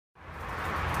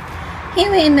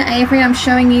Here in Avery I'm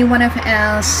showing you one of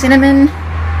our cinnamon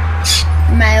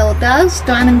male doves,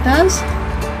 diamond doves.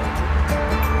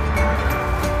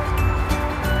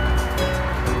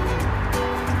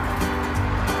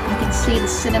 You can see the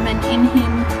cinnamon in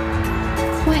him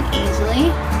quite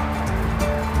easily.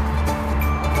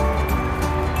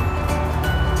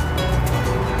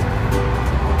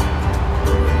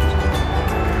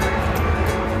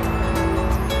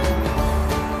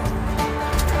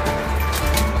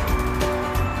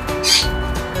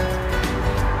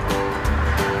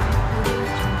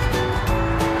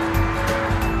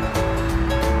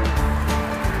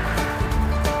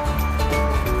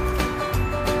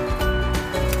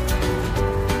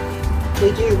 We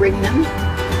do ring them for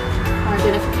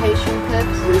identification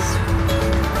purposes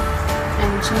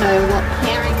and to know what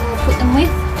pairing we'll put them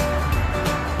with.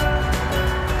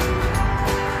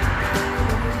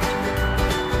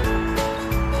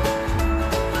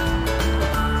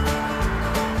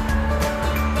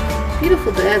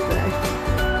 Beautiful bird though.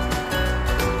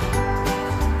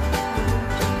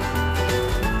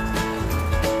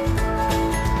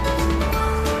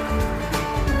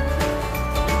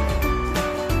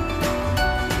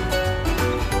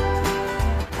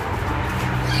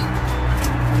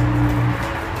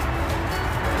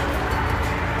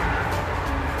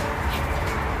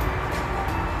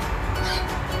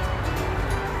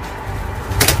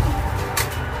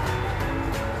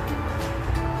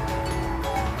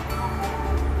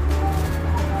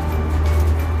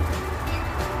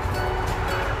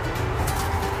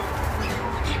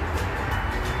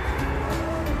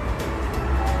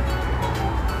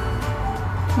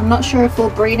 I'm not sure if we'll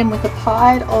breed them with a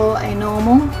pied or a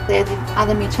normal. They're the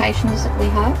other mutations that we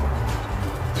have.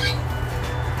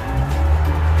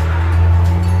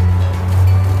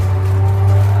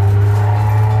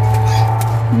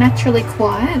 Naturally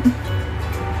quiet.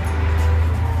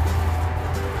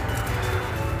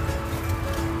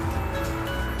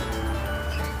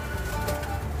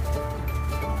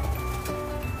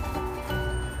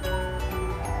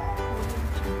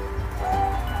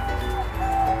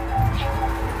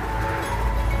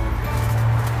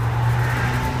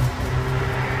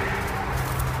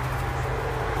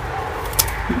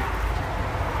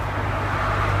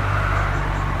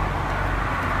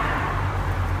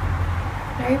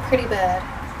 Very pretty bird.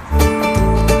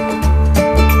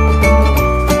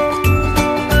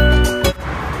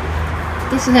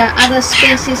 This is our other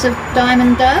species of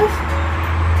diamond dove.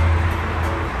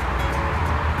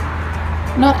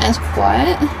 Not as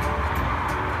quiet.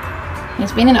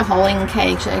 He's been in a holding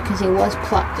cage though because he was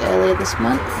plucked earlier this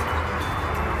month.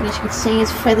 But as you can see,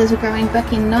 his feathers are growing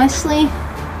back in nicely.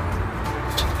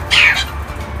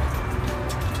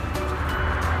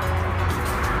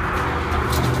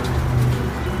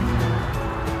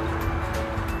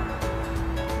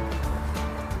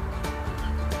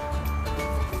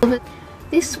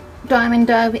 This diamond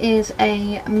dove is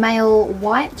a male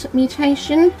white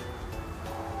mutation.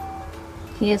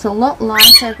 He is a lot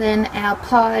lighter than our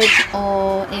pieds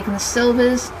or even the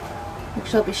silvers,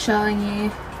 which I'll be showing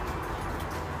you.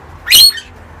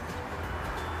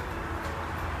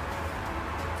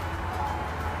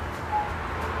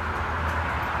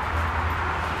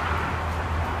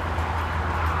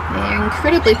 They're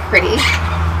incredibly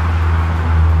pretty.